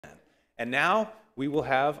And now we will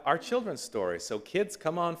have our children's story. So kids,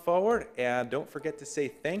 come on forward, and don't forget to say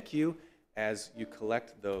thank you as you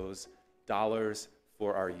collect those dollars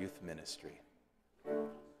for our youth ministry.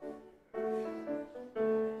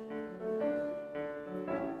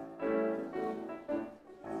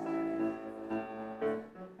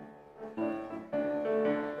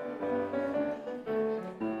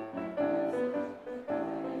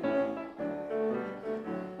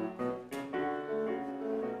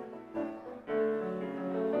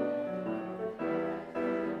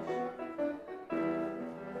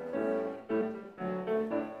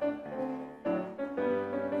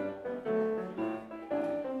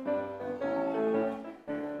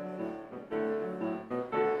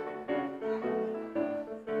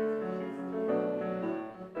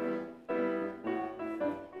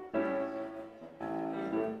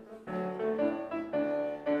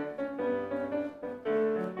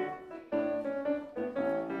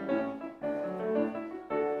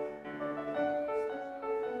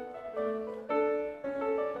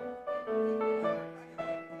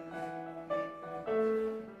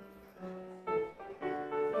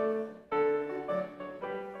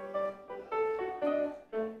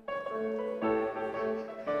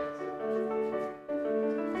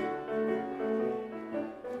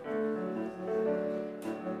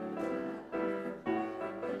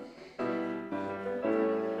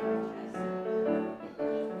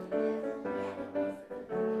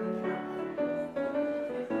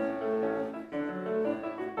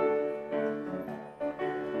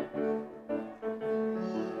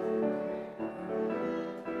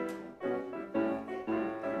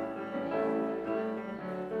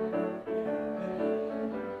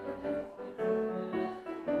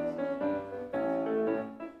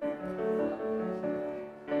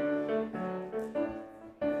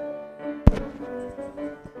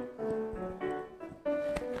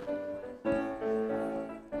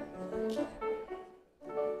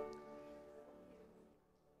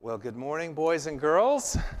 Well, good morning, boys and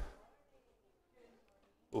girls.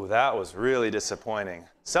 Ooh, that was really disappointing.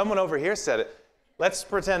 Someone over here said it. Let's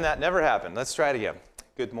pretend that never happened. Let's try it again.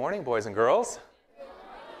 Good morning, boys and girls.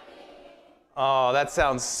 Oh, that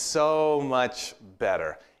sounds so much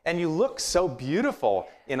better. And you look so beautiful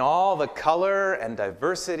in all the color and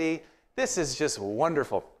diversity. This is just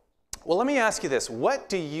wonderful. Well, let me ask you this. What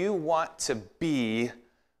do you want to be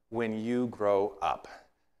when you grow up?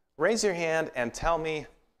 Raise your hand and tell me.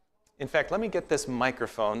 In fact, let me get this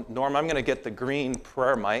microphone. Norm, I'm going to get the green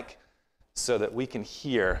prayer mic so that we can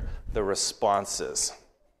hear the responses.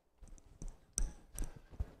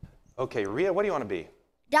 Okay, Rhea, what do you want to be?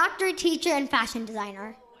 Doctor, teacher, and fashion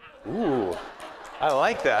designer. Ooh, I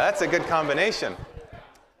like that. That's a good combination.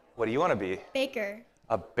 What do you want to be? Baker.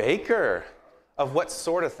 A baker. Of what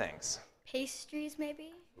sort of things? Pastries,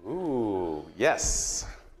 maybe? Ooh, yes.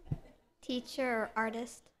 Teacher or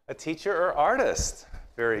artist? A teacher or artist.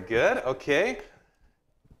 Very good. Okay.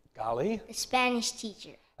 Golly. A Spanish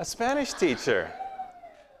teacher. A Spanish teacher.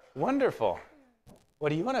 Wonderful. What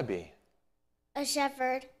do you want to be? A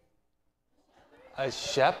shepherd. A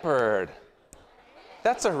shepherd.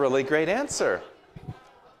 That's a really great answer.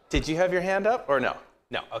 Did you have your hand up or no?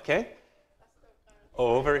 No. Okay.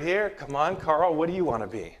 Over here. Come on, Carl. What do you want to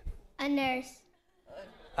be? A nurse.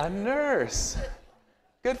 A nurse.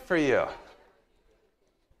 Good for you.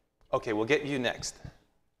 Okay, we'll get you next.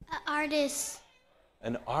 An artist.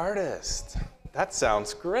 An artist. That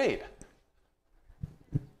sounds great.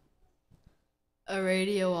 A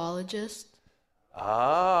radiologist.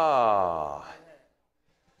 Ah.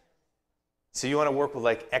 So you want to work with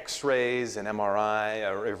like X-rays and MRI,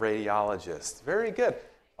 a radiologist. Very good.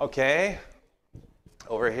 Okay.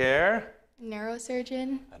 Over here.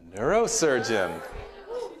 Neurosurgeon. A neurosurgeon.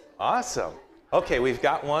 Awesome. Okay, we've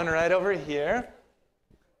got one right over here.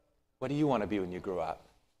 What do you want to be when you grow up?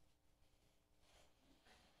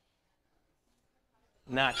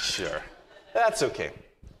 Not sure. That's okay.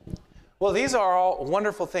 Well, these are all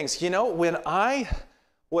wonderful things. You know, when I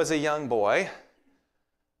was a young boy,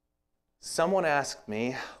 someone asked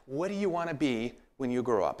me, what do you want to be when you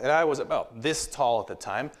grow up? And I was about this tall at the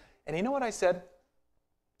time. And you know what I said?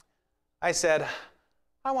 I said,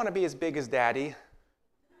 I want to be as big as Daddy.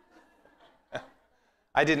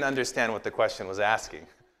 I didn't understand what the question was asking.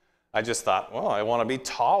 I just thought, well, I want to be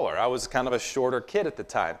taller. I was kind of a shorter kid at the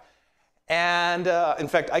time. And in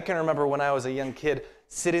fact, I can remember when I was a young kid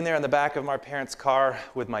sitting there in the back of my parents' car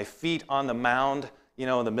with my feet on the mound, you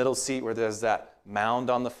know, in the middle seat where there's that mound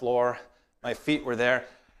on the floor. My feet were there.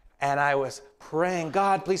 And I was praying,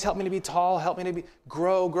 God, please help me to be tall. Help me to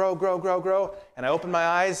grow, grow, grow, grow, grow. And I opened my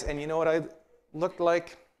eyes, and you know what I looked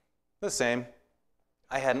like? The same.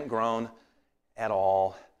 I hadn't grown at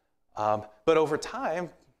all. But over time,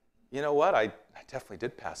 you know what? I definitely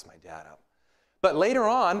did pass my dad up. But later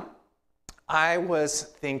on, I was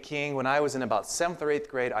thinking, when I was in about 7th or 8th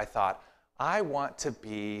grade, I thought, I want to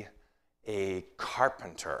be a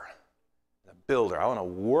carpenter, a builder. I want to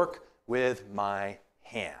work with my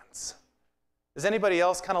hands. Does anybody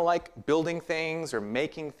else kind of like building things or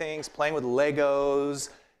making things, playing with Legos?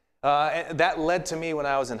 And that led to me when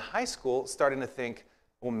I was in high school starting to think,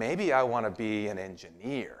 well, maybe I want to be an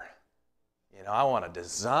engineer. You know, I want to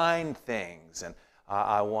design things, and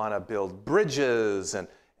I want to build bridges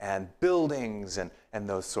and buildings and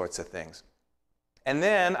those sorts of things. And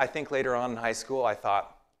then I think later on in high school, I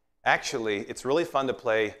thought, actually, it's really fun to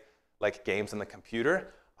play like games on the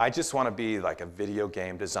computer. I just want to be like a video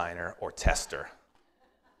game designer or tester,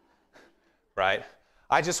 right?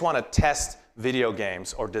 I just want to test video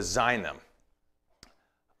games or design them.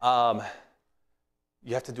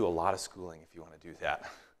 You have to do a lot of schooling if you want to do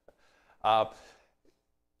that.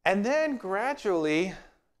 And then gradually,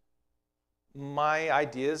 my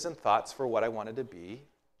ideas and thoughts for what I wanted to be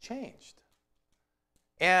changed.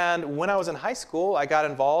 And when I was in high school, I got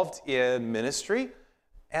involved in ministry,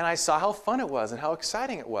 and I saw how fun it was and how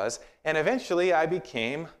exciting it was. And eventually, I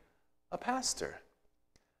became a pastor.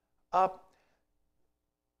 But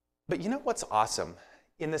you know what's awesome?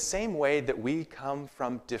 In the same way that we come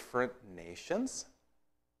from different nations,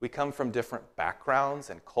 we come from different backgrounds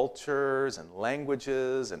and cultures and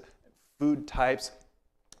languages and food types,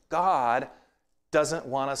 God doesn't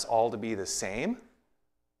want us all to be the same.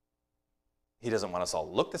 He doesn't want us all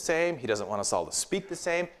to look the same. He doesn't want us all to speak the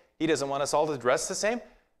same. He doesn't want us all to dress the same.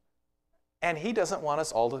 And he doesn't want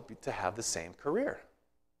us all to have the same career.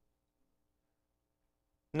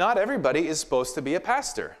 Not everybody is supposed to be a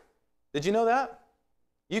pastor. Did you know that?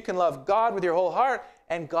 You can love God with your whole heart,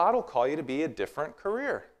 and God will call you to be a different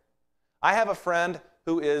career. I have a friend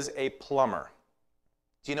who is a plumber.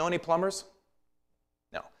 Do you know any plumbers?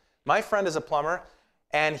 No. My friend is a plumber,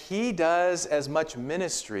 and he does as much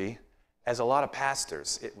ministry as a lot of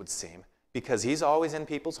pastors, it would seem, because he's always in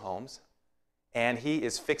people's homes, and he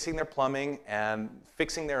is fixing their plumbing and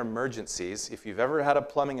fixing their emergencies. If you've ever had a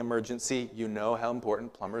plumbing emergency, you know how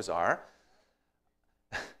important plumbers are,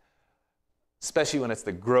 especially when it's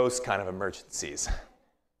the gross kind of emergencies.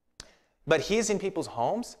 But he's in people's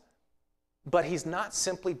homes, but he's not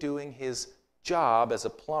simply doing his job as a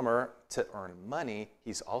plumber to earn money.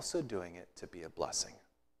 He's also doing it to be a blessing.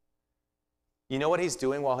 You know what he's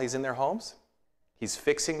doing while he's in their homes? He's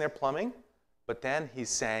fixing their plumbing, but then he's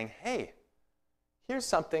saying, hey, here's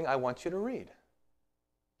something I want you to read.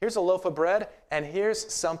 Here's a loaf of bread, and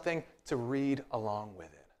here's something to read along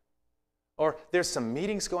with it. Or there's some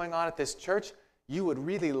meetings going on at this church. You would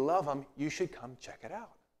really love them. You should come check it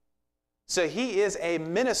out. So he is a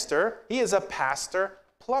minister. He is a pastor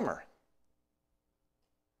plumber.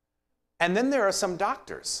 And then there are some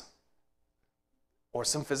doctors or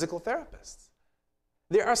some physical therapists.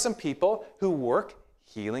 There are some people who work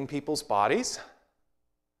healing people's bodies,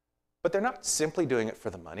 but they're not simply doing it for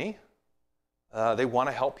the money. They want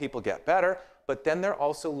to help people get better, but then they're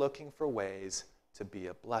also looking for ways to be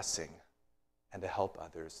a blessing and to help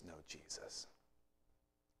others know Jesus.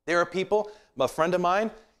 There are people, a friend of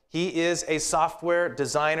mine, he is a software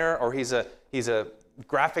designer, or he's a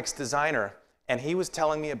graphics designer, and he was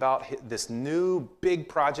telling me about this new big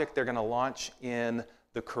project they're going to launch in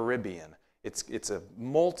the Caribbean. It's a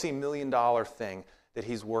multi-million-dollar thing that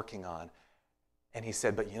he's working on. And he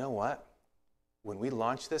said, but you know what? When we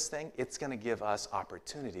launch this thing, it's going to give us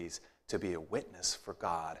opportunities to be a witness for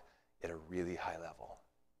God at a really high level.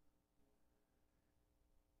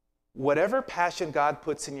 Whatever passion God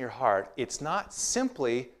puts in your heart, it's not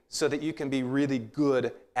simply so that you can be really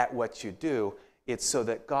good at what you do. It's so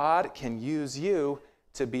that God can use you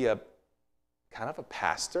to be a kind of a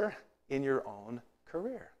pastor in your own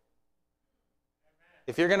career.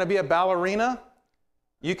 If you're going to be a ballerina,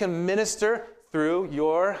 you can minister through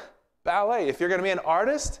your ballet. If you're going to be an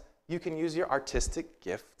artist, you can use your artistic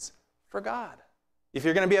gifts for God. If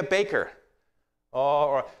you're going to be a baker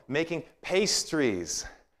or making pastries,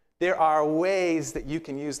 there are ways that you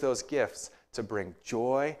can use those gifts to bring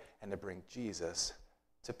joy and to bring Jesus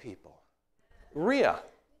to people. Rhea.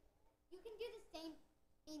 You can do the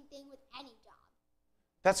same thing with any job.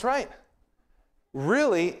 That's right.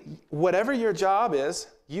 Really, whatever your job is,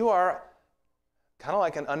 you are kind of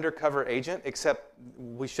like an undercover agent, except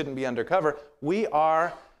we shouldn't be undercover. We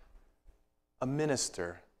are a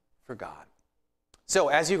minister for God. So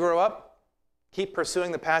as you grow up, keep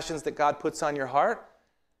pursuing the passions that God puts on your heart.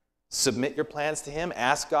 Submit your plans to Him.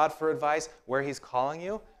 Ask God for advice where He's calling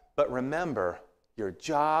you. But remember, Your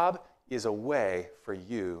job is a way for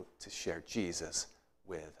you to share Jesus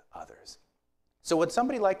with others. So would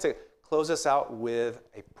somebody like to close us out with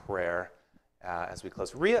a prayer as we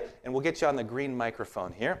close? Rhea, and we'll get you on the green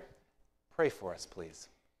microphone here. Pray for us, please.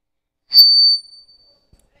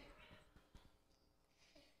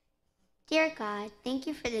 Dear God, thank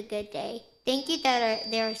you for the good day. Thank you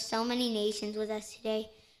that there are so many nations with us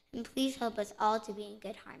today. And please help us all to be in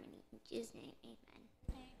good harmony. In Jesus' name, amen.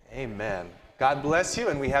 Amen. God bless you,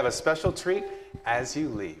 and we have a special treat as you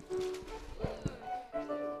leave.